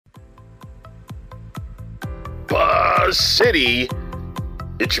your city.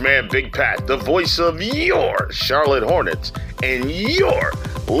 It's your man, Big Pat, the voice of your Charlotte Hornets, and you're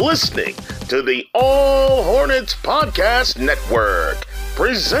listening to the All Hornets Podcast Network,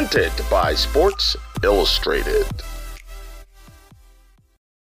 presented by Sports Illustrated.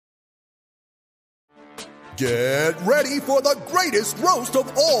 Get ready for the greatest roast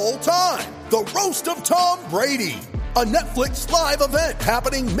of all time, the Roast of Tom Brady, a Netflix live event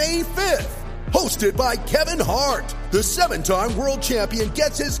happening May 5th. Hosted by Kevin Hart, the 7-time world champion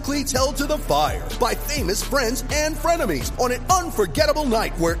gets his cleats held to the fire by famous friends and frenemies on an unforgettable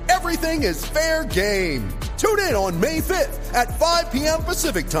night where everything is fair game. Tune in on May 5th at 5 p.m.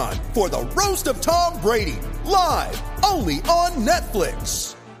 Pacific time for the Roast of Tom Brady, live only on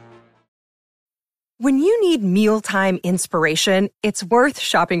Netflix. When you need mealtime inspiration, it's worth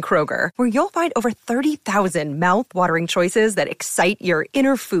shopping Kroger, where you'll find over 30,000 mouth-watering choices that excite your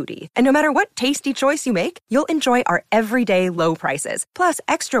inner foodie. And no matter what tasty choice you make, you'll enjoy our everyday low prices, plus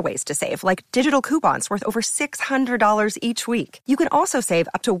extra ways to save, like digital coupons worth over $600 each week. You can also save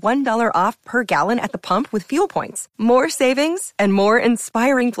up to $1 off per gallon at the pump with fuel points. More savings and more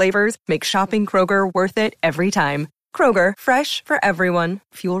inspiring flavors make shopping Kroger worth it every time. Kroger, fresh for everyone.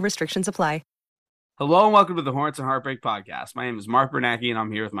 Fuel restrictions apply. Hello and welcome to the Hornets and Heartbreak podcast. My name is Mark Bernacki and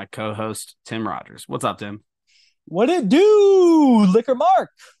I'm here with my co-host, Tim Rogers. What's up, Tim? What it do, Liquor Mark?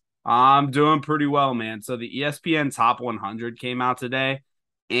 I'm doing pretty well, man. So the ESPN Top 100 came out today,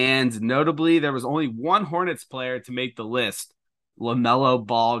 and notably, there was only one Hornets player to make the list, LaMelo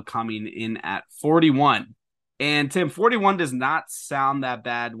Ball, coming in at 41. And Tim, 41 does not sound that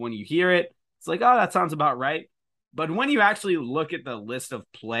bad when you hear it. It's like, oh, that sounds about right. But when you actually look at the list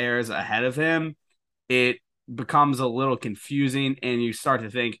of players ahead of him, it becomes a little confusing, and you start to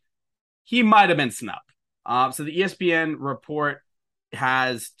think he might have been snubbed. So the ESPN report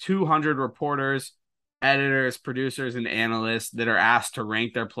has 200 reporters, editors, producers, and analysts that are asked to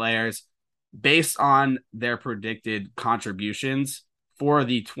rank their players based on their predicted contributions for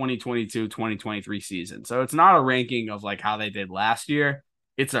the 2022-2023 season. So it's not a ranking of like how they did last year.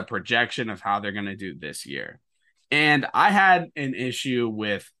 It's a projection of how they're going to do this year. And I had an issue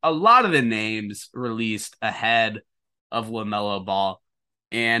with a lot of the names released ahead of LaMelo Ball.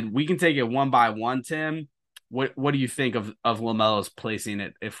 And we can take it one by one, Tim. What do you think of LaMelo's placing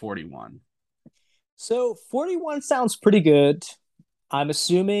it at 41? So 41 sounds pretty good. I'm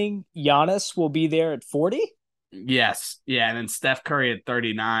assuming Giannis will be there at 40? Yes. Yeah, and then Steph Curry at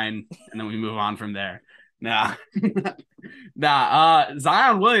 39, and then we move on from there. Nah.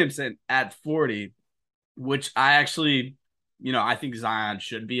 Zion Williamson at 40. Which I actually, I think Zion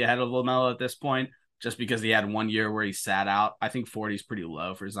should be ahead of LaMelo at this point, just because he had 1 year where he sat out. I think 40 is pretty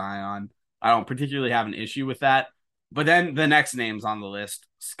low for Zion. I don't particularly have an issue with that. But then the next names on the list,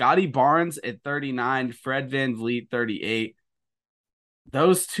 Scotty Barnes at 39, Fred VanVleet 38.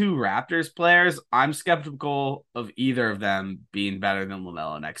 Those two Raptors players, I'm skeptical of either of them being better than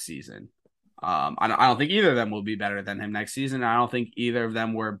LaMelo next season. I don't think either of them will be better than him next season. I don't think either of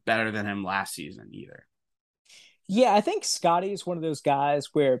them were better than him last season either. Yeah, I think Scotty is one of those guys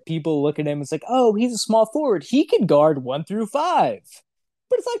where people look at him and it's like, oh, he's a small forward. He can guard 1 through 5.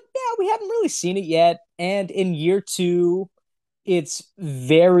 But it's like, yeah, we haven't really seen it yet. And in year 2, it's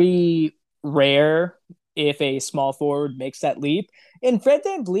very rare if a small forward makes that leap. And Fred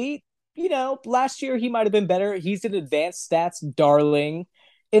VanVleet, last year he might have been better. He's an advanced stats darling.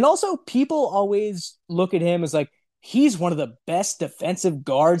 And also people always look at him as like, he's one of the best defensive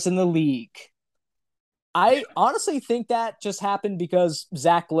guards in the league. I honestly think that just happened because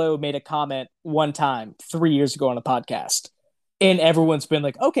Zach Lowe made a comment one time 3 years ago on a podcast. And everyone's been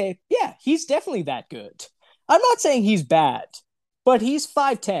like, okay, yeah, he's definitely that good. I'm not saying he's bad, but he's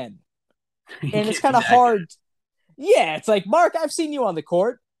 5'10". And it's kind of hard. Yeah, it's like, Mark, I've seen you on the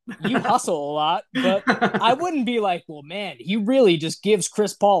court. You hustle a lot, but I wouldn't be like, well, man, he really just gives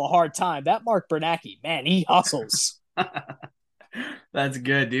Chris Paul a hard time. That Mark Bernacki, man, he hustles. That's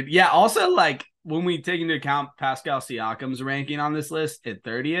good, dude. Yeah, also, like, when we take into account Pascal Siakam's ranking on this list at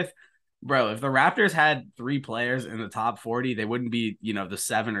 30th, bro, if the Raptors had 3 players in the top 40, they wouldn't be, the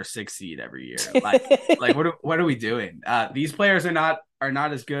 7 or 6 seed every year. Like what are we doing? These players are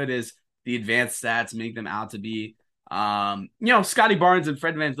not as good as the advanced stats make them out to be. Scotty Barnes and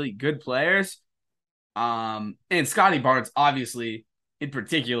Fred VanVleet, good players. And Scotty Barnes, obviously, in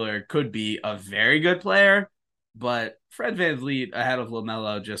particular, could be a very good player, but Fred VanVleet ahead of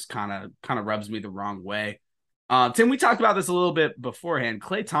LaMelo just kind of rubs me the wrong way. Tim, we talked about this a little bit beforehand.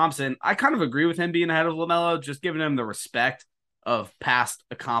 Klay Thompson, I kind of agree with him being ahead of LaMelo, just giving him the respect of past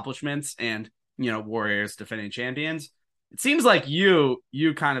accomplishments and, Warriors defending champions. It seems like you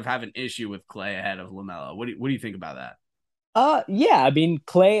kind of have an issue with Klay ahead of LaMelo. What do you think about that? Yeah, I mean,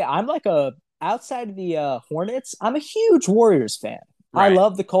 Clay, outside of the Hornets, I'm a huge Warriors fan. I Right.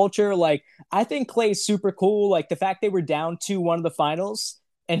 love the culture. Like, I think Clay's super cool. Like the fact they were down 2-1 of the finals,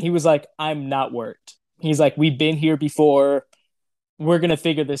 and he was like, I'm not worried. He's like, we've been here before. We're gonna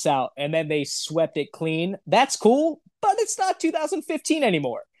figure this out. And then they swept it clean. That's cool, but it's not 2015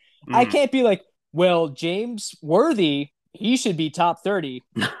 anymore. I Mm. can't be like, well, James Worthy, he should be top 30.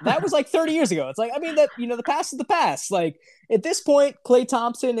 That was like 30 years ago. It's like, I mean, that, the past is the past. Like, at this point, Klay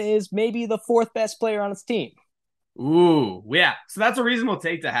Thompson is maybe the fourth best player on his team. Ooh, yeah. So that's a reasonable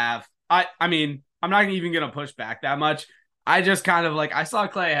take to have. I mean, I'm not even gonna push back that much. I just kind of like I saw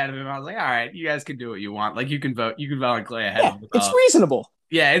Clay ahead of him. I was like, all right, you guys can do what you want. Like you can vote on Clay ahead Yeah, of it's reasonable.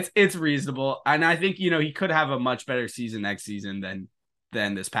 yeah, it's reasonable. And I think, he could have a much better season next season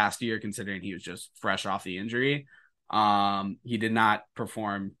than this past year, considering he was just fresh off the injury. He did not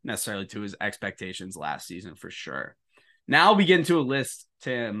perform necessarily to his expectations last season for sure. Now we get into a list,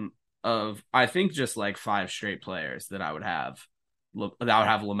 Tim, of I think just like five straight players that I would have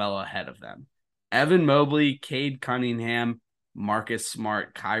LaMelo ahead of them. Evan Mobley, Cade Cunningham, Marcus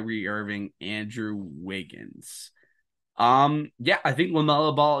Smart, Kyrie Irving, Andrew Wiggins. Yeah, I think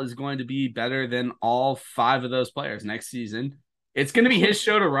LaMelo Ball is going to be better than all five of those players next season. It's going to be his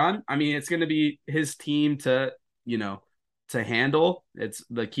show to run. I mean, it's going to be his team you know, to handle. It's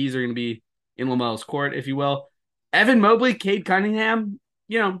the keys are going to be in LaMelo's court, if you will. Evan Mobley, Cade Cunningham,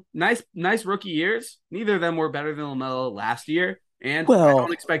 nice rookie years. Neither of them were better than LaMelo last year, and I don't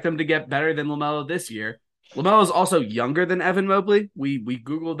Well, expect them to get better than LaMelo this year. LaMelo is also younger than Evan Mobley. We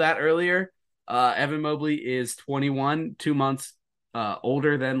googled that earlier. Evan Mobley is 21, 2 months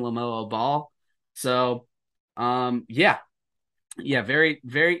older than LaMelo Ball. So, yeah, very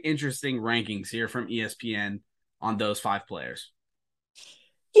very interesting rankings here from ESPN on those five players.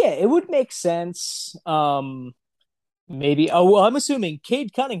 yeah, it would make sense. Maybe. Oh, well, I'm assuming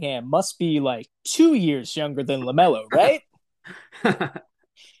Cade Cunningham must be like 2 years younger than LaMelo, right?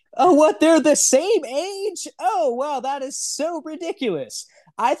 Oh, what? They're the same age? Oh, wow, that is so ridiculous.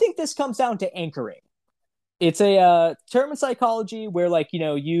 I think this comes down to anchoring. It's a term in psychology where, like,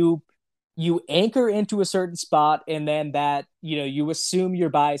 you anchor into a certain spot, and then that you assume your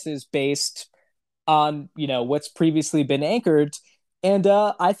biases based on what's previously been anchored. And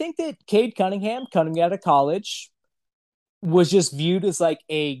I think that Cade Cunningham, coming out of college, was just viewed as like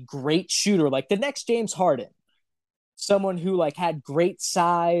a great shooter, like the next James Harden, someone who like had great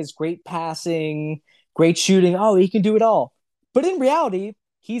size, great passing, great shooting. Oh, he can do it all. But in reality,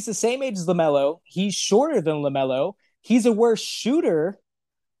 he's the same age as LaMelo. He's shorter than LaMelo. He's a worse shooter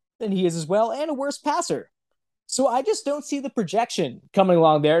than he is as well, and a worse passer. So I just don't see the projection coming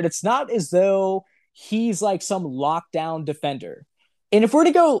along there. And it's not as though he's like some lockdown defender. And if we're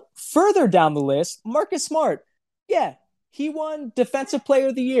to go further down the list, Marcus Smart, yeah, he won Defensive Player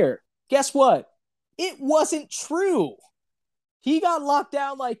of the Year. Guess what? It wasn't true. He got locked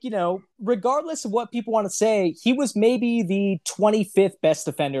down, like, regardless of what people want to say, he was maybe the 25th best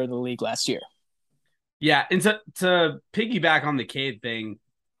defender in the league last year. Yeah, and to piggyback on the Cade thing,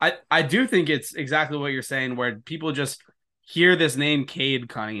 I do think it's exactly what you're saying, where people just hear this name Cade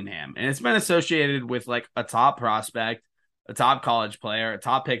Cunningham, and it's been associated with like a top prospect, a top college player, a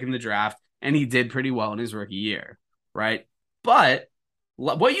top pick in the draft, and he did pretty well in his rookie year, right? But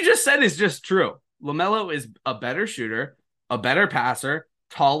what you just said is just true. LaMelo is a better shooter, a better passer,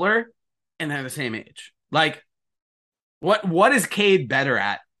 taller, and they're the same age. Like, what is Cade better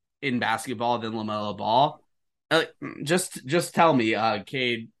at in basketball than LaMelo Ball? Just tell me,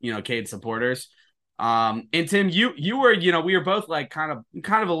 Cade supporters. And Tim, you were, we were both like kind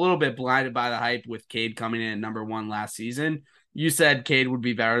of a little bit blinded by the hype with Cade coming in at number one last season. You said Cade would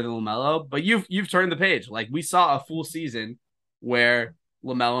be better than LaMelo, but you've turned the page. Like, we saw a full season where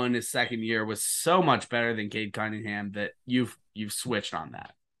LaMelo in his second year was so much better than Cade Cunningham that you've switched on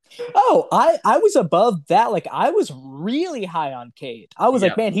that. Oh, I was above that. Like, I was really high on Cade. I was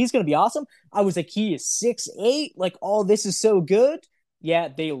like, Yep. man, he's gonna be awesome. I was like, he is 6'8". Like, oh, this is so good. Yeah,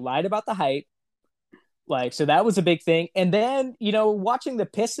 they lied about the height. Like, so that was a big thing. And then, watching the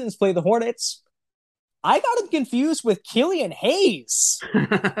Pistons play the Hornets, I got him confused with Killian Hayes.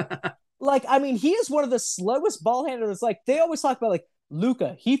 Like, I mean, he is one of the slowest ball handlers. Like, they always talk about like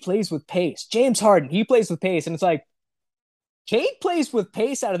Luka, he plays with pace. James Harden, he plays with pace. And it's like, Cade plays with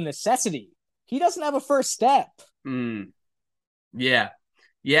pace out of necessity. He doesn't have a first step. Mm, yeah.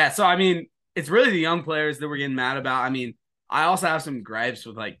 Yeah. So, I mean, it's really the young players that we're getting mad about. I mean, I also have some gripes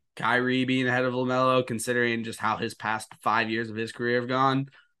with like Kyrie being ahead of LaMelo, considering just how his past 5 years of his career have gone.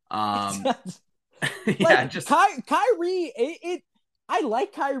 Yeah, Like just Kyrie, I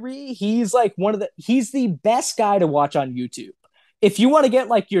like Kyrie. He's like he's the best guy to watch on YouTube. If you want to get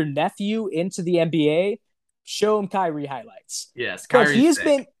like your nephew into the NBA, show him Kyrie highlights. Yes, But Kyrie's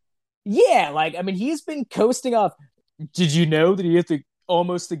sick. he's been coasting off. Did you know that he hit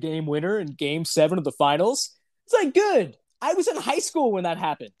almost the game winner in game 7 of the finals? It's like, good. I was in high school when that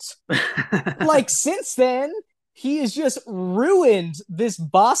happened. Like, since then, he has just ruined this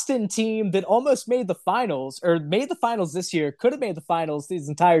Boston team that almost made the finals, or made the finals this year, could have made the finals this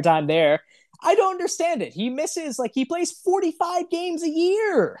entire time there. I don't understand it. He misses, like, he plays 45 games a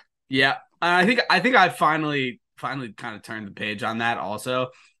year. Yeah, I think I finally kind of turned the page on that also.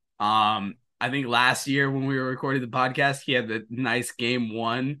 I think last year when we were recording the podcast, he had the nice game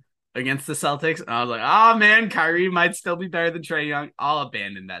 1 against the Celtics. And I was like, oh man, Kyrie might still be better than Trae Young. I'll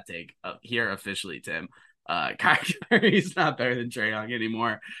abandon that take here officially, Tim. Kyrie's not better than Trae Young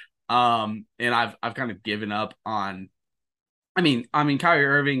anymore. And I've kind of given up on, I mean, Kyrie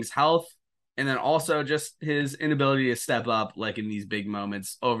Irving's health, and then also just his inability to step up like in these big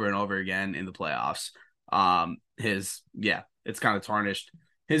moments over and over again in the playoffs. It's kind of tarnished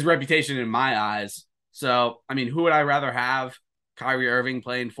his reputation in my eyes. So, I mean, who would I rather have? Kyrie Irving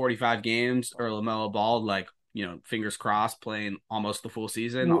playing 45 games or LaMelo Ball, like, you know, fingers crossed, playing almost the full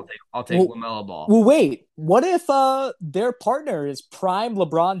season? I'll take LaMelo Ball. Well, wait. What if their partner is prime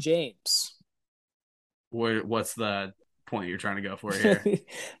LeBron James? What's the point you're trying to go for here?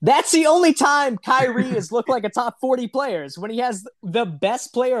 That's the only time Kyrie has looked like a top 40 player, is when he has the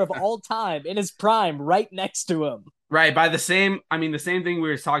best player of all time in his prime right next to him. Right. The same thing we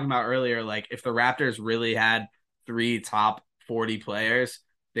were talking about earlier. Like, if the Raptors really had 3 top 40 players,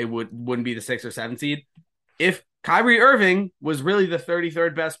 they wouldn't be the 6th or 7th seed. If Kyrie Irving was really the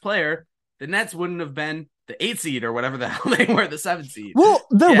 33rd best player, the Nets wouldn't have been the 8th seed or whatever the hell they were, the 7th seed. Well,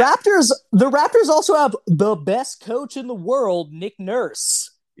 the Raptors also have the best coach in the world, Nick Nurse.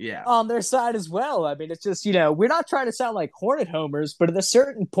 Yeah. On their side as well. I mean, it's just, you know, we're not trying to sound like Hornet homers, but at a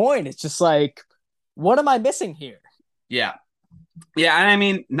certain point, it's just like, what am I missing here? Yeah. Yeah, and I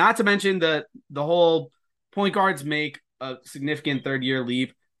mean, not to mention the whole point guards make a significant third-year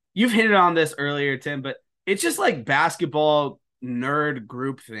leap. You've hinted on this earlier, Tim, but it's just like basketball nerd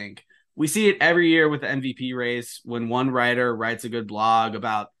groupthink. We see it every year with the MVP race when one writer writes a good blog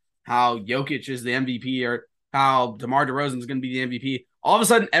about how Jokic is the MVP or how DeMar DeRozan is going to be the MVP. All of a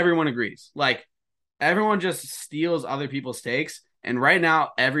sudden, everyone agrees. Like, everyone just steals other people's takes. And right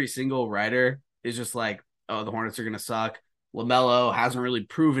now, every single writer is just like, oh, the Hornets are going to suck. LaMelo hasn't really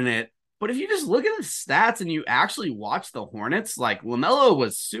proven it. But if you just look at the stats and you actually watch the Hornets, like, LaMelo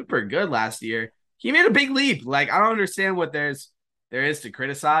was super good last year. He made a big leap. Like, I don't understand what there is to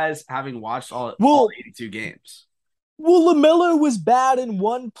criticize having watched all 82 games. Well, LaMelo was bad in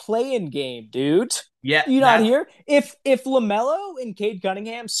one play-in game, dude. Yeah. You not here? If LaMelo and Cade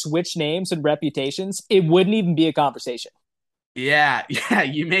Cunningham switch names and reputations, it wouldn't even be a conversation. Yeah,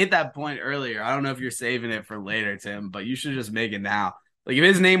 you made that point earlier. I don't know if you're saving it for later, Tim, but you should just make it now. Like, if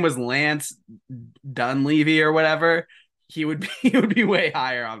his name was Lance Dunleavy or whatever, he would be way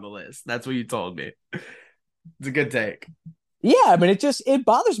higher on the list. That's what you told me. It's a good take. Yeah, I mean, it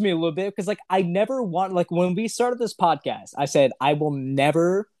bothers me a little bit because, like, I never want, like, when we started this podcast, I said I will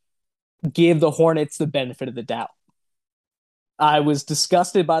never give the Hornets the benefit of the doubt. I was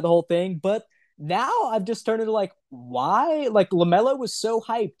disgusted by the whole thing, but now I've just turned into, like, why? Like, LaMelo was so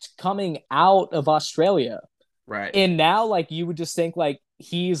hyped coming out of Australia. Right. And now, like, you would just think, like,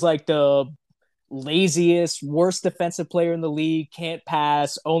 he's, like, the laziest, worst defensive player in the league, can't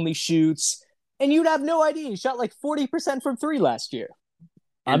pass, only shoots. And you'd have no idea. He shot, like, 40% from 3 last year.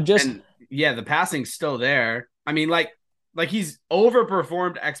 The passing's still there. I mean, like he's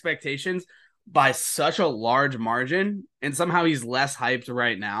overperformed expectations by such a large margin, and somehow he's less hyped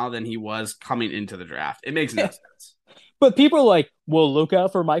right now than he was coming into the draft. It makes no sense. But people are like, well, look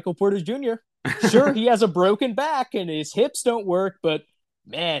out for Michael Porter Jr. Sure, he has a broken back and his hips don't work, but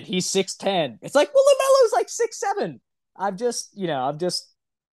man, he's 6'10". It's like, well, LaMelo's like 6'7".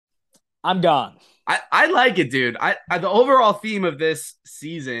 I'm gone. I like it, dude. The overall theme of this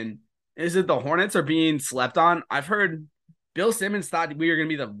season is that the Hornets are being slept on. I've heard Bill Simmons thought we were going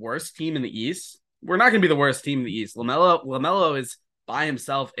to be the worst team in the East. We're not going to be the worst team in the East. LaMelo is by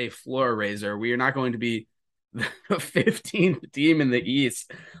himself a floor raiser. We are not going to be the 15th team in the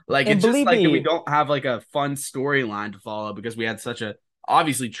East. Like, it's just like we don't have like a fun storyline to follow because we had such a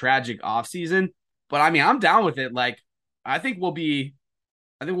obviously tragic offseason. But I mean, I'm down with it. Like, I think we'll be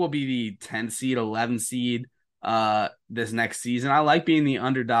the 10 seed, 11 seed this next season. I like being the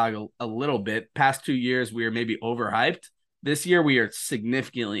underdog a little bit. Past 2 years, we are maybe overhyped. This year, we are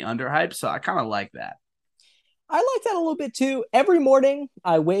significantly underhyped, so I kind of like that. I like that a little bit too. Every morning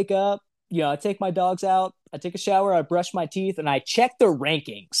I wake up, I take my dogs out, I take a shower, I brush my teeth, and I check the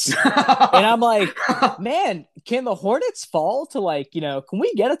rankings. And I'm like, man, can the Hornets fall to can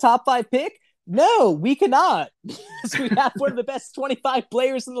we get a top 5 pick? No, we cannot. Because we have one of the best 25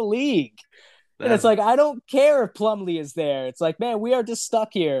 players in the league. And it's like, I don't care if Plumlee is there. It's like, man, we are just stuck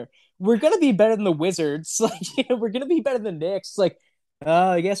here. We're going to be better than the Wizards. We're going to be better than the Knicks.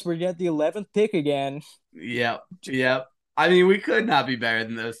 I guess we're at the 11th pick again. Yep. I mean, we could not be better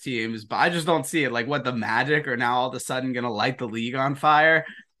than those teams, but I just don't see it. Like, what, the Magic are now all of a sudden going to light the league on fire?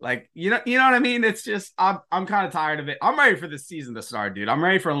 Like, you know what I mean? It's just, I'm kind of tired of it. I'm ready for this season to start, dude. I'm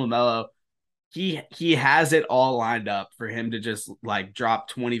ready for LaMelo. He has it all lined up for him to just drop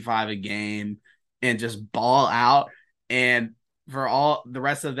 25 a game and just ball out, and for all the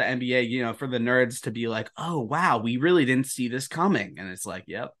rest of the NBA, for the nerds to be like, oh wow, we really didn't see this coming, and it's like,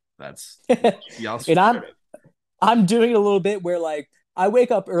 yep, that's y'all. And I'm doing it a little bit where I wake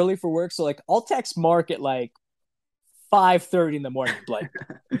up early for work, so I'll text Mark at 5:30 in the morning,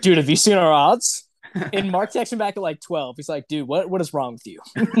 dude, have you seen our odds? And Mark texts him back at 12. He's like, dude, what is wrong with you?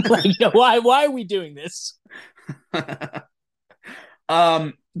 Why are we doing this?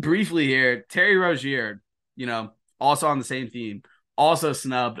 Briefly here, Terry Rozier, also on the same theme, also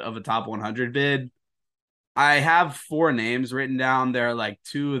snubbed of a top 100 bid. I have 4 names written down. There are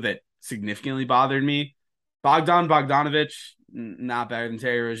 2 that significantly bothered me. Bogdanovic, not better than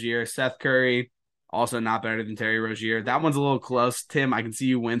Terry Rozier. Seth Curry, also not better than Terry Rozier. That one's a little close. Tim, I can see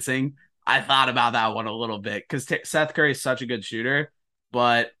you wincing. I thought about that one a little bit because Seth Curry is such a good shooter,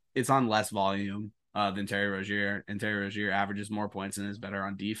 but it's on less volume than Terry Rozier, and Terry Rozier averages more points and is better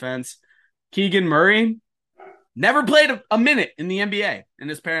on defense. Keegan Murray never played a minute in the NBA and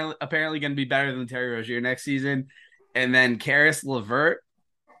is apparently going to be better than Terry Rozier next season. And then Karis LeVert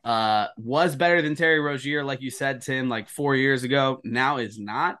was better than Terry Rozier, like you said, Tim, 4 years ago. Now is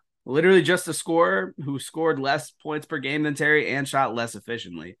not. Literally just a scorer who scored less points per game than Terry and shot less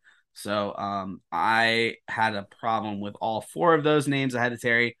efficiently. So I had a problem with all 4 of those names ahead of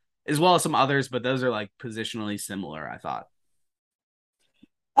Terry, as well as some others, but those are positionally similar, I thought.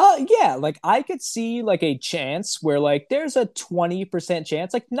 Yeah, I could see a chance where there's a 20%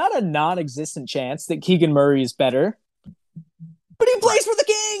 chance, not a non-existent chance that Keegan Murray is better, but he plays for the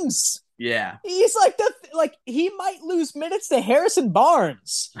Kings. Yeah, he's he might lose minutes to Harrison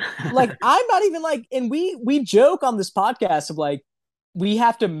Barnes. I'm not even and we joke on this podcast of we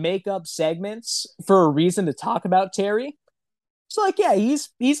have to make up segments for a reason to talk about Terry. So yeah,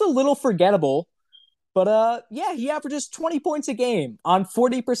 he's a little forgettable. But yeah, he averages 20 points a game on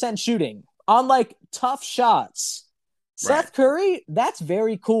 40% shooting on tough shots. Right. Seth Curry, that's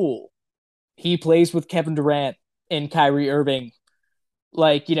very cool. He plays with Kevin Durant and Kyrie Irving.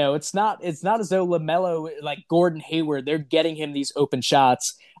 It's not as though LaMelo, Gordon Hayward, they're getting him these open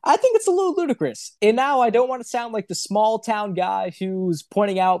shots. I think it's a little ludicrous. And now I don't want to sound like the small town guy who's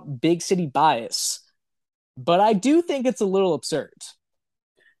pointing out big city bias, but I do think it's a little absurd.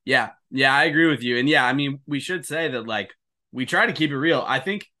 Yeah, I agree with you. And yeah, I mean, we should say that we try to keep it real. I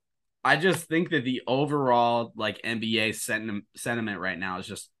just think that the overall NBA sentiment right now is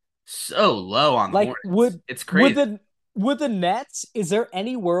just so low on the Hornets. It's crazy. Would the Nets, is there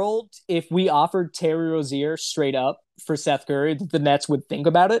any world if we offered Terry Rozier straight up for Seth Curry that the Nets would think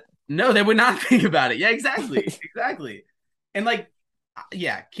about it? No, they would not think about it. Yeah, exactly. Exactly. And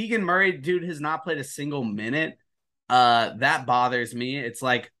yeah, Keegan Murray, dude, has not played a single minute. That bothers me. It's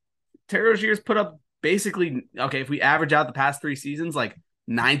Terry Rozier's put up basically, okay, if we average out the past 3 seasons,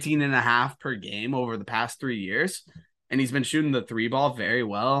 19 and a half per game over the past 3 years. And he's been shooting the 3 ball very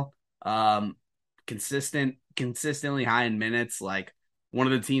well. Consistently high in minutes, one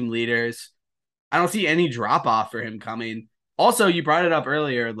of the team leaders. I don't see any drop off for him coming. Also, you brought it up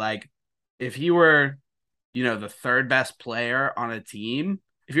earlier, if he were, the 3rd best player on a team,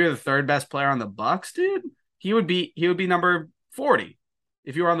 if you're the 3rd best player on the Bucks, dude, he would be number 40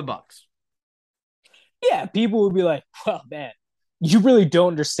 if you were on the Bucks. Yeah, people would be like, well, man, you really don't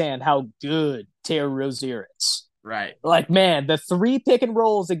understand how good Terry Rozier is. Right. Man, the 3 pick and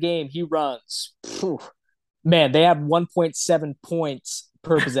rolls a game he runs, man, they have 1.7 points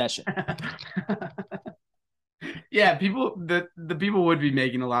per possession. Yeah, the people would be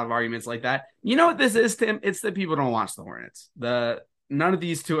making a lot of arguments like that. You know what this is, Tim? It's that people don't watch the Hornets. None of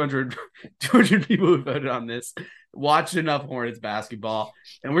these 200 people who voted on this watch enough Hornets basketball,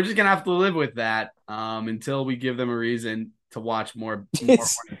 and we're just gonna have to live with that until we give them a reason to watch more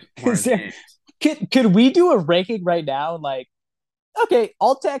Hornets games. Could we do a ranking right now? Okay,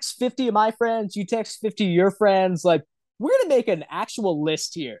 I'll text 50 of my friends, you text 50 of your friends. We're gonna make an actual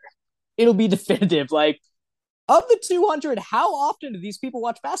list here. It'll be definitive. Of the 200, how often do these people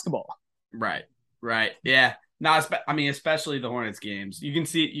watch basketball? Right. Yeah. No, especially the Hornets games. You can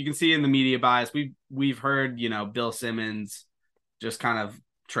see in the media bias. We've heard, Bill Simmons just kind of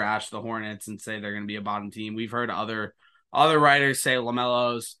trash the Hornets and say they're going to be a bottom team. We've heard other writers say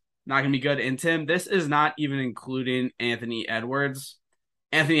LaMelo's not going to be good. And Tim, this is not even including Anthony Edwards.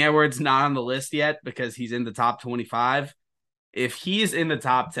 Anthony Edwards not on the list yet because he's in the top 25. If he's in the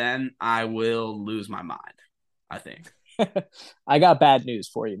top 10, I will lose my mind, I think. I got bad news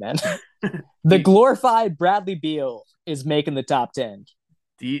for you, man. The glorified Bradley Beal is making the top 10.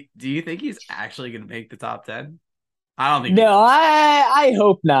 Do you think he's actually going to make the top 10? I don't think. No, I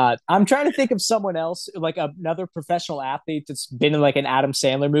hope not. I'm trying to think of someone else, like another professional athlete that's been in like an Adam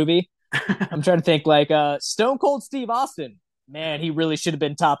Sandler movie. I'm trying to think like Stone Cold Steve Austin. Man, he really should have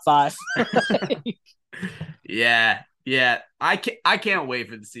been top 5. Yeah. I can't wait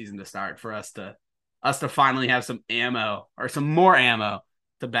for the season to start for us to finally have some ammo or some more ammo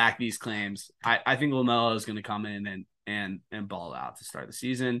to back these claims. I think LaMelo is going to come in and ball out to start the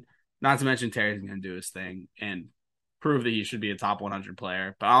season. Not to mention Terry's going to do his thing and prove that he should be a top 100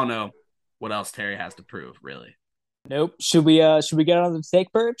 player. But I don't know what else Terry has to prove, really. Nope. Should we get on the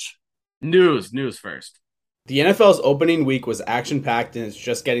take purge? News first. The NFL's opening week was action-packed and it's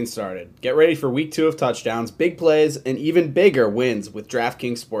just getting started. Get ready for week 2 of touchdowns, big plays, and even bigger wins with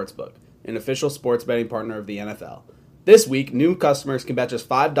DraftKings Sportsbook, an official sports betting partner of the NFL. This week, new customers can bet just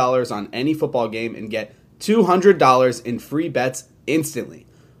 $5 on any football game and get $200 in free bets instantly.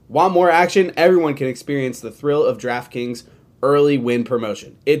 Want more action? Everyone can experience the thrill of DraftKings early win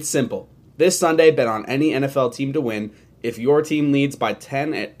promotion. It's simple. This Sunday, bet on any NFL team to win. If your team leads by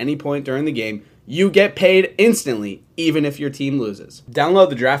 10 at any point during the game, you get paid instantly, even if your team loses. Download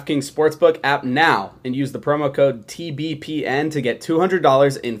the DraftKings Sportsbook app now and use the promo code TBPN to get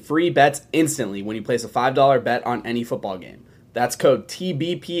 $200 in free bets instantly when you place a $5 bet on any football game. That's code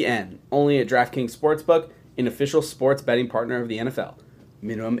TBPN, only at DraftKings Sportsbook, an official sports betting partner of the NFL.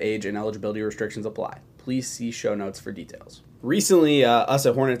 Minimum age and eligibility restrictions apply. Please see show notes for details. Recently, us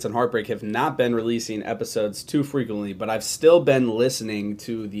at Hornets and Heartbreak have not been releasing episodes too frequently, but I've still been listening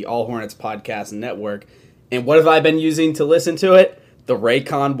to the All Hornets Podcast Network. And what have I been using to listen to it? The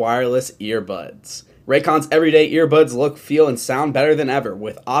Raycon wireless earbuds. Raycon's everyday earbuds look, feel, and sound better than ever.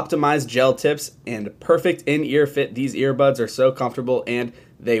 With optimized gel tips and perfect in-ear fit, these earbuds are so comfortable and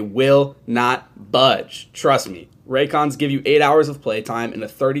they will not budge. Trust me. Raycons give you 8 hours of playtime and a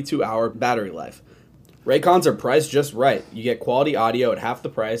 32-hour battery life. Raycons are priced just right. You get quality audio at half the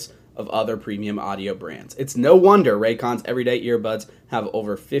price of other premium audio brands. It's no wonder Raycon's everyday earbuds have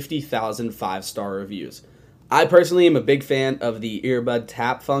over 50,000 5-star reviews. I personally am a big fan of the earbud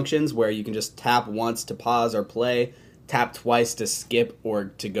tap functions where you can just tap once to pause or play, tap twice to skip or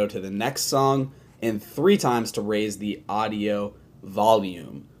to go to the next song, and 3 times to raise the audio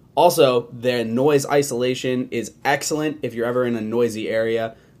volume. Also, their noise isolation is excellent. If you're ever in a noisy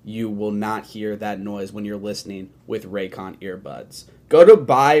area, you will not hear that noise when you're listening with Raycon earbuds. Go to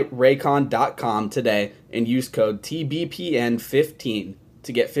buyraycon.com today and use code TBPN15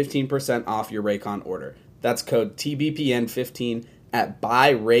 to get 15% off your Raycon order. That's code TBPN15 at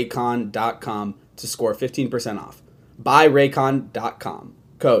buyraycon.com to score 15% off. Buyraycon.com,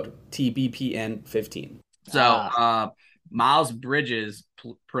 code TBPN15. So, Miles Bridges'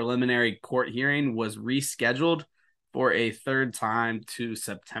 preliminary court hearing was rescheduled for a third time to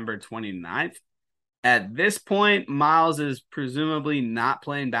September 29th. At this point, Miles is presumably not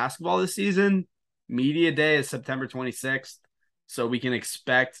playing basketball this season. Media day is September 26th, so we can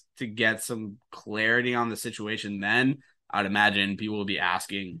expect to get some clarity on the situation then. I'd imagine people will be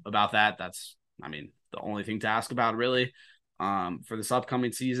asking about that. That's, the only thing to ask about, really, for this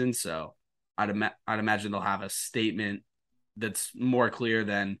upcoming season. So I'd imagine they'll have a statement that's more clear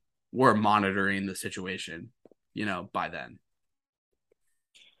than we're monitoring the situation, by then.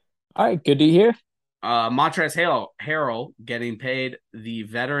 All right, good to hear. Montrezl Harrell getting paid the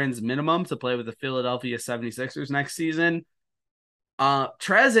veterans minimum to play with the Philadelphia 76ers next season.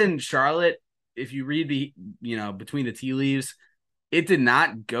 Trez and Charlotte, if you read the, between the tea leaves, it did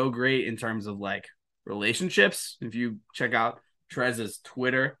not go great in terms of relationships. If you check out Trez's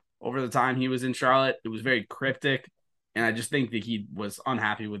Twitter over the time he was in Charlotte, it was very cryptic. And I just think that he was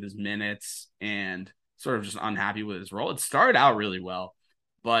unhappy with his minutes and sort of just unhappy with his role. It started out really well,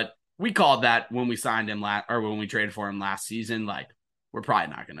 but we called that when we signed him when we traded for him last season. We're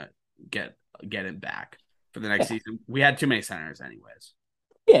probably not going to get him back for the next season. We had too many centers anyways.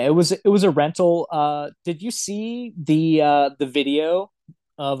 Yeah, it was a rental. Did you see the video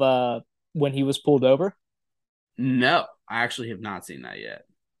of when he was pulled over? No, I actually have not seen that yet.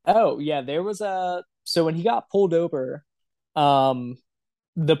 Oh yeah, there was So when he got pulled over, um,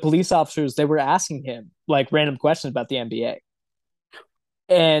 the police officers, they were asking him like random questions about the NBA.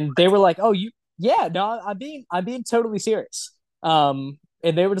 And they were like, "Oh, yeah, no, I'm being totally serious." And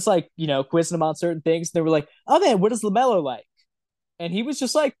they were just like, quizzing him on certain things. And they were like, "Oh man, what is LaMelo like?" And he was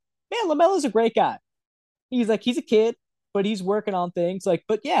just like, "Man, LaMelo's a great guy. He's like, he's a kid, but he's working on things. Like,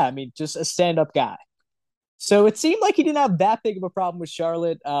 but yeah, I mean, just a stand-up guy." So it seemed like he didn't have that big of a problem with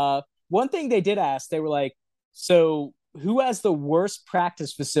Charlotte. One thing they did ask, they were like, "So who has the worst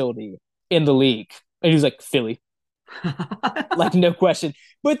practice facility in the league?" And he was like, "Philly." Like no question.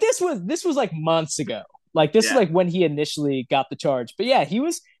 But this was like months ago. Like this is like when he initially got the charge. But yeah, he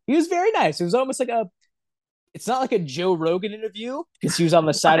was very nice. It was almost like it's not like a Joe Rogan interview because he was on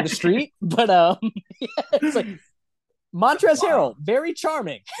the side of the street, but yeah, it's like Montrezl Harrell, very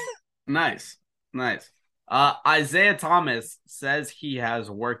charming. Nice. Isaiah Thomas says he has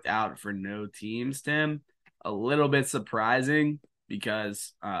worked out for no teams, Tim. A little bit surprising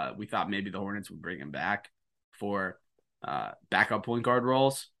because we thought maybe the Hornets would bring him back for backup point guard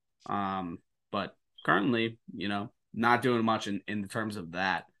roles. But currently, not doing much in terms of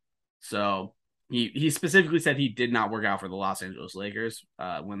that. So he specifically said he did not work out for the Los Angeles Lakers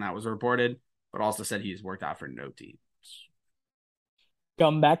when that was reported, but also said he's worked out for no teams.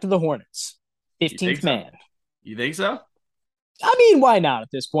 Come back to the Hornets. 15th man. You think so? I mean, why not at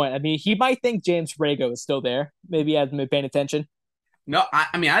this point? I mean, he might think James Borrego is still there. Maybe he hasn't been paying attention. No,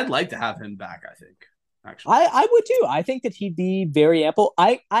 I mean, I'd like to have him back, I think, actually. I would too. I think that he'd be very ample.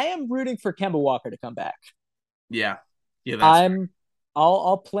 I am rooting for Kemba Walker to come back. Yeah. That's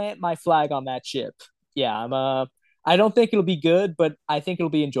I'll plant my flag on that ship. Yeah, I don't think it'll be good, but I think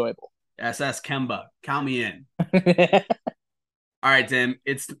it'll be enjoyable. SS Kemba, count me in. All right, Tim,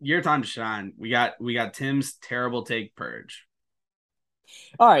 it's your time to shine. We got Tim's terrible take purge.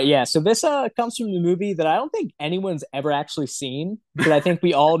 All right, yeah. So this comes from the movie that I don't think anyone's ever actually seen, but I think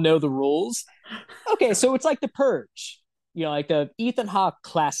we all know the rules. Okay, so it's like The Purge, like the Ethan Hawke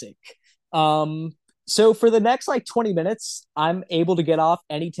classic. So for the next like 20 minutes, I'm able to get off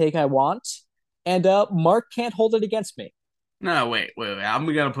any take I want, and Mark can't hold it against me. No, wait. I'm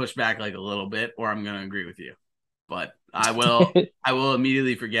gonna push back like a little bit, or I'm gonna agree with you. But I will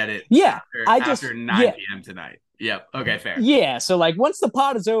immediately forget it. Yeah, after 9 p.m. tonight. Yep. Okay, fair. Yeah, so like once the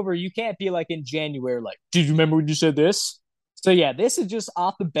pod is over, you can't be like in January, like, did you remember when you said this? So yeah, this is just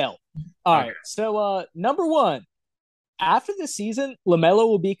off the belt. All right. So number one, after the season, LaMelo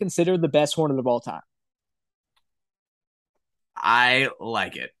will be considered the best Hornet of all time. I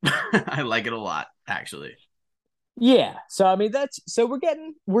like it. I like it a lot, actually. Yeah. So I mean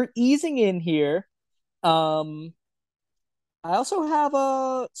we're easing in here. I also have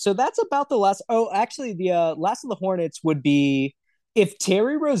so that's about the last. Oh, actually, the last of the Hornets would be if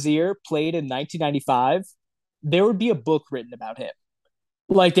Terry Rozier played in 1995, there would be a book written about him.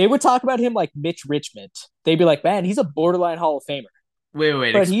 Like they would talk about him like Mitch Richmond. They'd be like, "Man, he's a borderline Hall of Famer." Wait,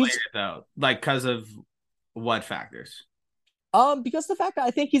 but explain it though. Like because of what factors? Because the fact that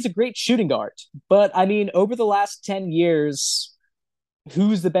I think he's a great shooting guard. But I mean, over the last 10 years,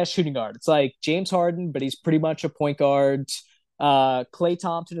 who's the best shooting guard? It's like James Harden, but he's pretty much a point guard. Klay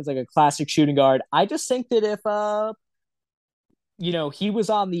Thompson is like a classic shooting guard. I just think that if he was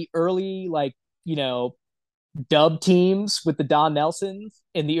on the early dub teams with the Don Nelsons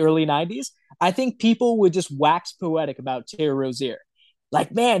in the early 90s, I think people would just wax poetic about Terry Rozier.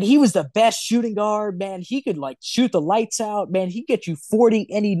 Like, man, he was the best shooting guard. Man, he could like shoot the lights out. Man, he'd get you 40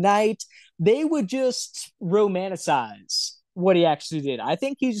 any night. They would just romanticize what he actually did. I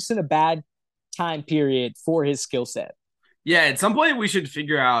think he's just in a bad time period for his skill set. Yeah, at some point we should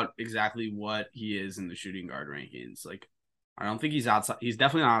figure out exactly what he is in the shooting guard rankings. Like, I don't think he's outside. He's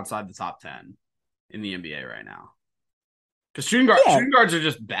definitely not outside the top 10 in the NBA right now. Because shooting guards are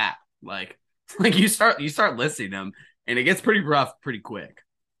just bad. Like you start listing them, and it gets pretty rough pretty quick.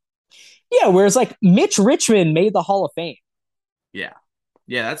 Yeah, whereas like Mitch Richmond made the Hall of Fame. Yeah,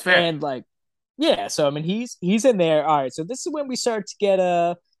 that's fair. And like, yeah, so I mean he's in there. All right, so this is when we start to get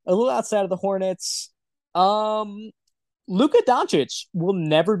a little outside of the Hornets. Luka Doncic will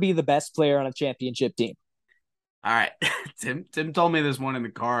never be the best player on a championship team. All right. Tim told me this one in the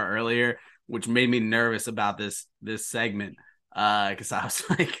car earlier, which made me nervous about this segment. Because I was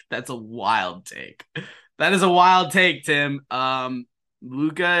like, that's a wild take. That is a wild take, Tim.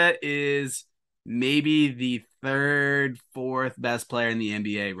 Luka is maybe the third, fourth best player in the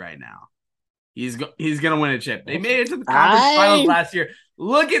NBA right now. He's gonna win a chip. They made it to the conference finals last year.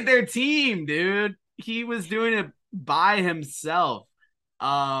 Look at their team, dude. He was doing it by himself.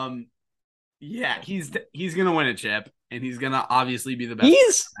 Yeah, he's gonna win a chip, and he's gonna obviously be the best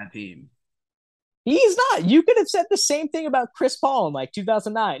on that team. He's not. You could have said the same thing about Chris Paul in like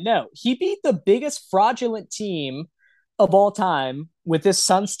 2009. No, he beat the biggest fraudulent team of all time with this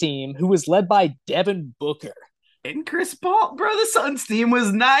Suns team, who was led by Devin Booker. And Chris Paul, bro, the Suns team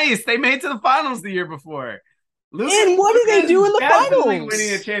was nice. They made it to the finals the year before. And what did they do in the finals?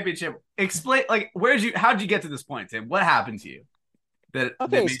 Winning a championship. Explain, like, how'd you get to this point, Tim? What happened to you?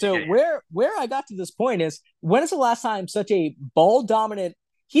 So where I got to this point is, when is the last time such a ball dominant?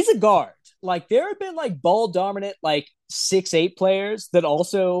 He's a guard. Like, there have been like ball dominant like 6'8" players that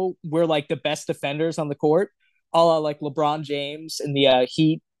also were like the best defenders on the court, a la like LeBron James and the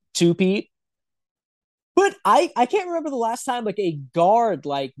Heat two-peat. But I can't remember the last time like a guard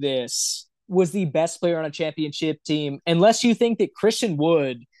like this was the best player on a championship team, unless you think that Christian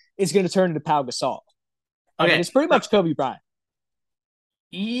Wood is going to turn into Pau Gasol. I mean, it's pretty much Kobe Bryant.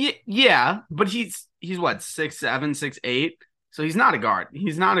 Yeah, but he's what, 6'7", 6'8", so he's not a guard.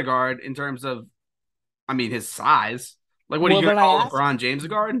 He's not a guard in terms of, I mean, his size. Like, what are you going to call LeBron James a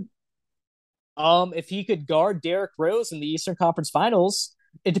guard? If he could guard Derrick Rose in the Eastern Conference Finals,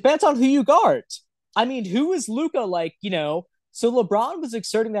 it depends on who you guard. I mean, who is Luka like? So LeBron was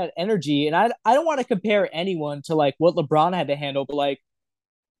exerting that energy, and I don't want to compare anyone to like what LeBron had to handle, but like,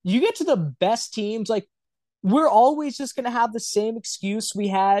 you get to the best teams, like, we're always just going to have the same excuse we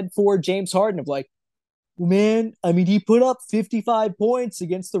had for James Harden of like, man, I mean, he put up 55 points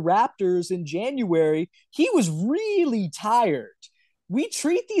against the Raptors in January. He was really tired. We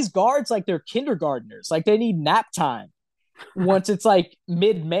treat these guards like they're kindergartners, like they need nap time once it's like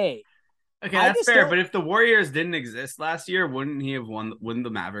mid-May. Okay, that's fair, but if the Warriors didn't exist last year, wouldn't the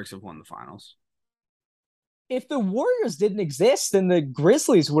Mavericks have won the finals? If the Warriors didn't exist, then the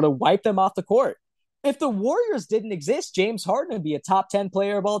Grizzlies would have wiped them off the court. If the Warriors didn't exist, James Harden would be a top 10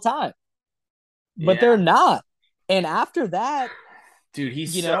 player of all time. But they're not. And after that, dude,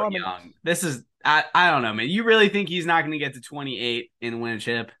 he's so young. This is, I don't know, man. You really think he's not going to get to 28 and win a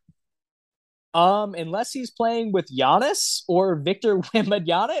chip? Unless he's playing with Giannis or Victor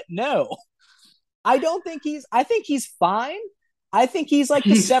Wembanyama, no. I think he's fine. I think he's like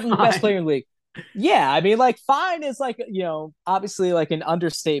the seventh best player in the league. Yeah, I mean, like, fine is like, obviously like an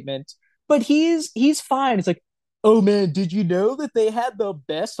understatement, but he's fine. It's like, oh man, did you know that they had the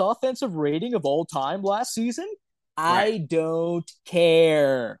best offensive rating of all time last season? Right. I don't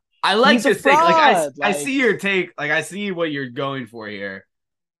care. I like this thing. Like, I see your take. Like, I see what you're going for here.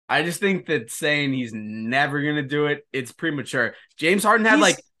 I just think that saying he's never going to do it, it's premature. James Harden had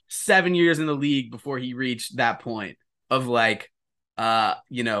like 7 years in the league before he reached that point of like,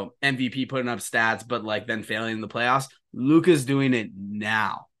 MVP putting up stats, but like then failing in the playoffs. Luka's doing it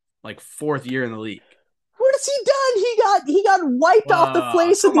now, like 4th year in the league. What has he done? He got wiped off the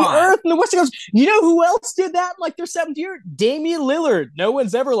face of the earth in the Western Coast. You know who else did that in like their 7th year? Damian Lillard. No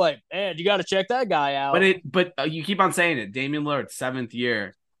one's ever like, man, you got to check that guy out. But you keep on saying it. Damian Lillard, 7th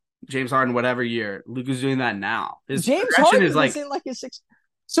year. James Harden, whatever year. Luka's doing that now. His James Harden is like his 6th.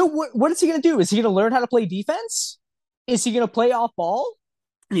 So what is he going to do? Is he going to learn how to play defense? Is he going to play off ball?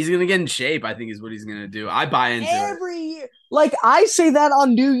 He's going to get in shape, I think, is what he's going to do. I buy into every year. Like, I say that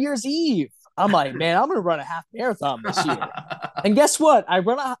on New Year's Eve. I'm like, man, I'm going to run a half marathon this year. And guess what? I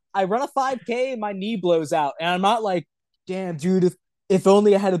run a 5K and my knee blows out. And I'm not like, damn, dude, if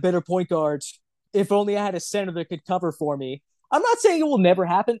only I had a better point guard. If only I had a center that could cover for me. I'm not saying it will never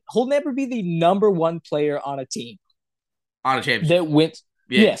happen. He'll never be the number 1 player on a team. On a championship. That wins.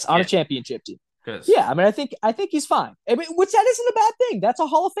 Yeah, yes, on a championship team. Yeah, I mean, I think he's fine. I mean, which that isn't a bad thing. That's a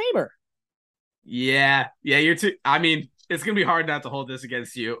Hall of Famer. Yeah, you're too. I mean, it's gonna be hard not to hold this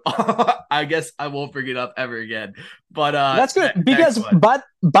against you. I guess I won't bring it up ever again. But that's good because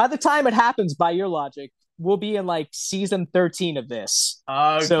by the time it happens, by your logic, we'll be in like season 13 of this.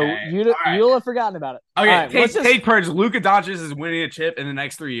 Okay, so you'll have forgotten about it. Okay, right, take purge. Luka Doncic is winning a chip in the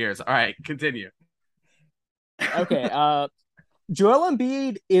next 3 years. All right, continue. Okay, Joel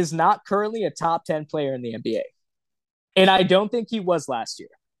Embiid is not currently a top 10 player in the NBA. And I don't think he was last year.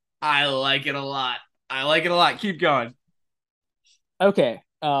 I like it a lot. Keep going. Okay.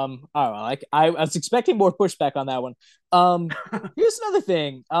 All right. I was expecting more pushback on that one. Here's another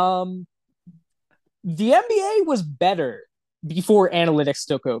thing. The NBA was better before analytics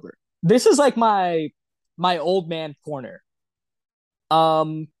took over. This is like my old man corner.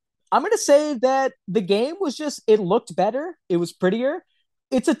 I'm going to say that the game was it looked better. It was prettier.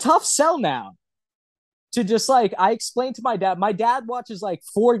 It's a tough sell now to just like, I explained to my dad watches like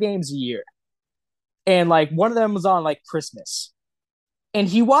 4 games a year. And like one of them was on like Christmas. And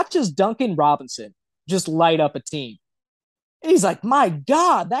he watches Duncan Robinson just light up a team. And he's like, my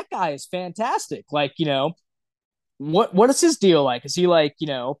God, that guy is fantastic. Like, what is his deal like? Is he like,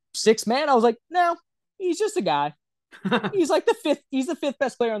 six man? I was like, no, he's just a guy. He's like he's the fifth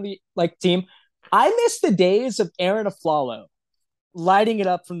best player on the team. I miss the days of Aaron Aflalo lighting it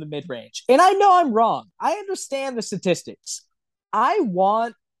up from the mid range. And I know I'm wrong. I understand the statistics. I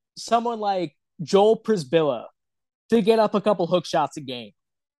want someone like Joel Prisbilla to get up a couple hook shots a game.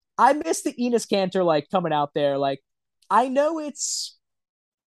 I miss the Enes Kanter coming out there. I know it's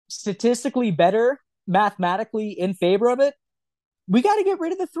statistically better, mathematically in favor of it. We got to get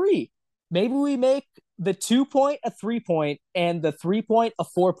rid of the three. Maybe we make the 2-point a 3-point and the 3-point a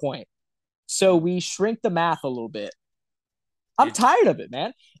 4-point. So we shrink the math a little bit. I'm tired of it,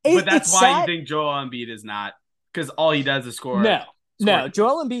 man. But that's why you think Joel Embiid is not, because all he does is score. No,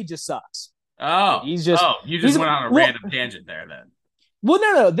 Joel Embiid just sucks. Oh, you just went on a random tangent there then. Well,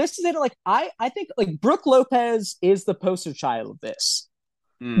 no. This is it. I think Brook Lopez is the poster child of this.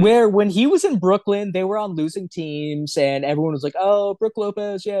 Where when he was in Brooklyn, they were on losing teams, and everyone was like, "Oh, Brook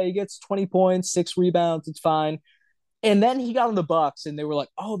Lopez, yeah, he gets 20 points, 6 rebounds, it's fine." And then he got on the Bucks, and they were like,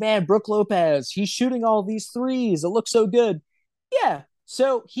 "Oh man, Brook Lopez, he's shooting all these threes. It looks so good." Yeah,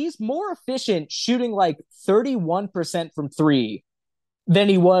 so he's more efficient shooting 31% from 3 than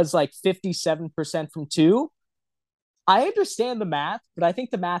he was 57% from 2. I understand the math, but I think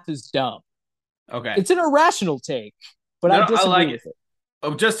the math is dumb. Okay, it's an irrational take, but I disagree with it.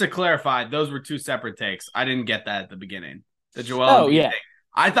 Oh, just to clarify, those were two separate takes. I didn't get that at the beginning. The Joel Embiid thing.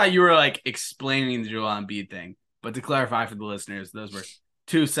 I thought you were explaining the Joel Embiid thing, but to clarify for the listeners, those were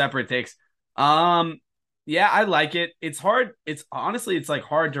two separate takes. Yeah, I like it. It's hard. It's honestly,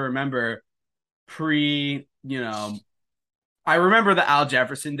 hard to remember I remember the Al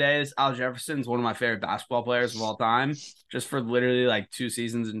Jefferson days. Al Jefferson's one of my favorite basketball players of all time, just for literally 2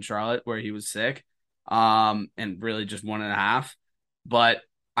 seasons in Charlotte where he was sick, and really just 1.5. But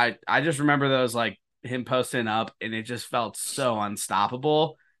I just remember those him posting up, and it just felt so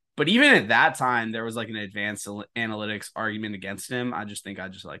unstoppable. But even at that time, there was an advanced analytics argument against him. I just think I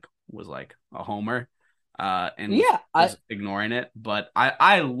was a homer, and was ignoring it. But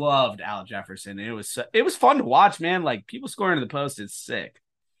I loved Al Jefferson. It was fun to watch, man. People scoring to the post is sick.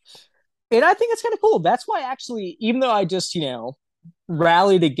 And I think it's kind of cool. That's why actually, even though I just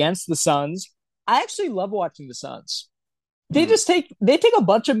rallied against the Suns, I actually love watching the Suns. They take a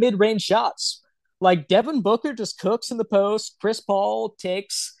bunch of mid-range shots. Devin Booker just cooks in the post. Chris Paul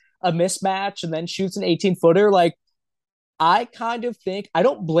takes a mismatch and then shoots an 18-footer. I kind of think, I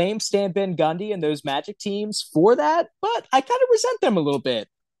don't blame Stan Van Gundy and those Magic teams for that, but I kind of resent them a little bit.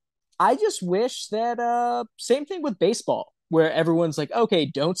 I just wish that same thing with baseball, where everyone's okay,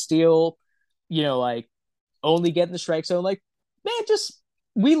 don't steal, only get in the strike zone. Man,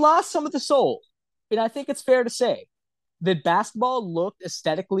 we lost some of the soul. And I think it's fair to say that basketball looked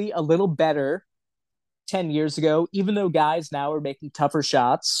aesthetically a little better 10 years ago, even though guys now are making tougher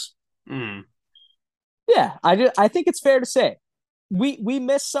shots. Yeah, I think it's fair to say we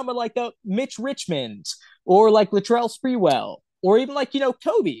miss someone like Mitch Richmond or Latrell Sprewell or even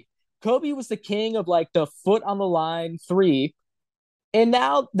Kobe. Kobe was the king of the foot on the line 3, and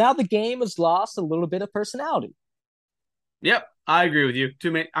now the game has lost a little bit of personality. Yep, I agree with you.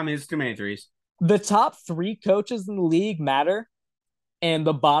 It's too many threes. The top 3 coaches in the league matter, and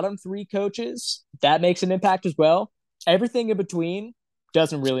the bottom 3 coaches, that makes an impact as well. Everything in between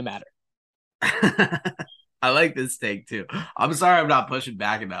doesn't really matter. I like this take too. I'm sorry I'm not pushing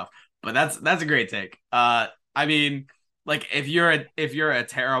back enough, but that's a great take. If you're a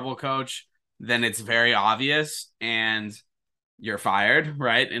terrible coach, then it's very obvious and you're fired,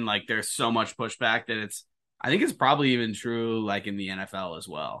 right? And there's so much pushback that I think it's probably even true in the NFL as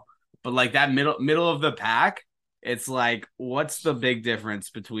well. But that middle of the pack, it's what's the big difference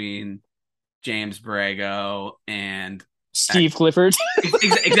between James Borrego and Steve Clifford?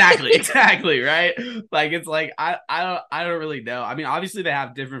 exactly, right? I don't really know. Obviously they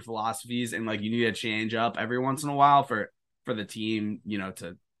have different philosophies, and you need to change up every once in a while for the team,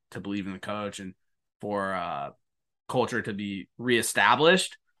 to believe in the coach and for culture to be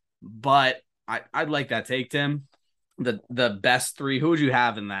reestablished. But I'd like that take, Tim. The best 3, who would you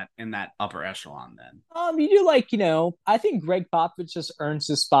have in that upper echelon then? You do I think Greg Popovich just earns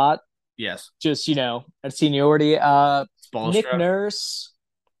his spot. Yes. Just, at seniority. Spoelstra. Nick Nurse.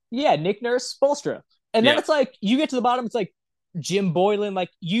 Yeah, Nick Nurse, Spoelstra. And then it's you get to the bottom, it's Jim Boylan.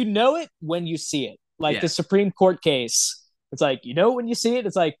 It when you see it. The Supreme Court case. It's when you see it,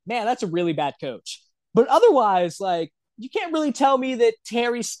 it's man, that's a really bad coach. But otherwise, you can't really tell me that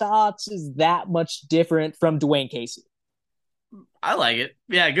Terry Stotts is that much different from Dwayne Casey. I like it.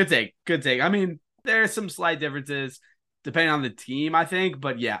 Yeah, good take. There are some slight differences depending on the team, I think.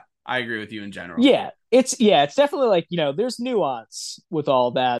 But yeah, I agree with you in general. Yeah, it's definitely like, there's nuance with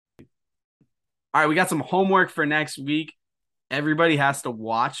all that. All right, we got some homework for next week. Everybody has to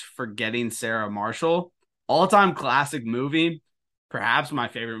watch Forgetting Sarah Marshall. All-time classic movie. Perhaps my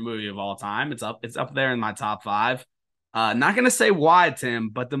favorite movie of all time. It's up there in my top 5. Not gonna say why, Tim,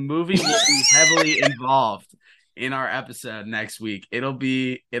 but the movie will be heavily involved in our episode next week. You'll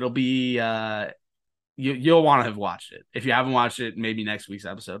want to have watched it. If you haven't watched it, maybe next week's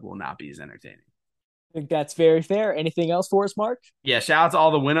episode will not be as entertaining. I think that's very fair. Anything else for us, Mark? Yeah, shout out to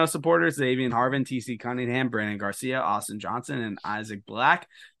all the Winnow supporters: Xavier Harvin, TC Cunningham, Brandon Garcia, Austin Johnson, and Isaac Black.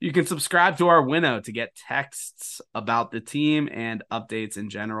 You can subscribe to our Winnow to get texts about the team and updates in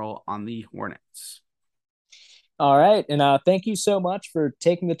general on the Hornets. All right. And thank you so much for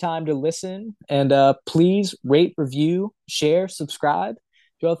taking the time to listen. And please rate, review, share, subscribe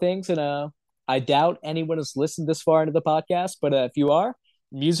to all things. And I doubt anyone has listened this far into the podcast, but if you are,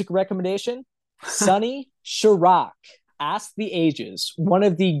 music recommendation, Sonny Chirac, Ask the Ages, one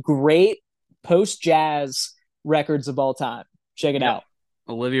of the great post-jazz records of all time. Check it out.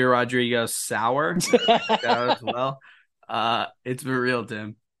 Olivia Rodrigo, Sour. As well. It's been real,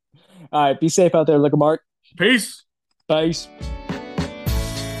 Tim. All right. Be safe out there. Look at Mark. Peace. Peace.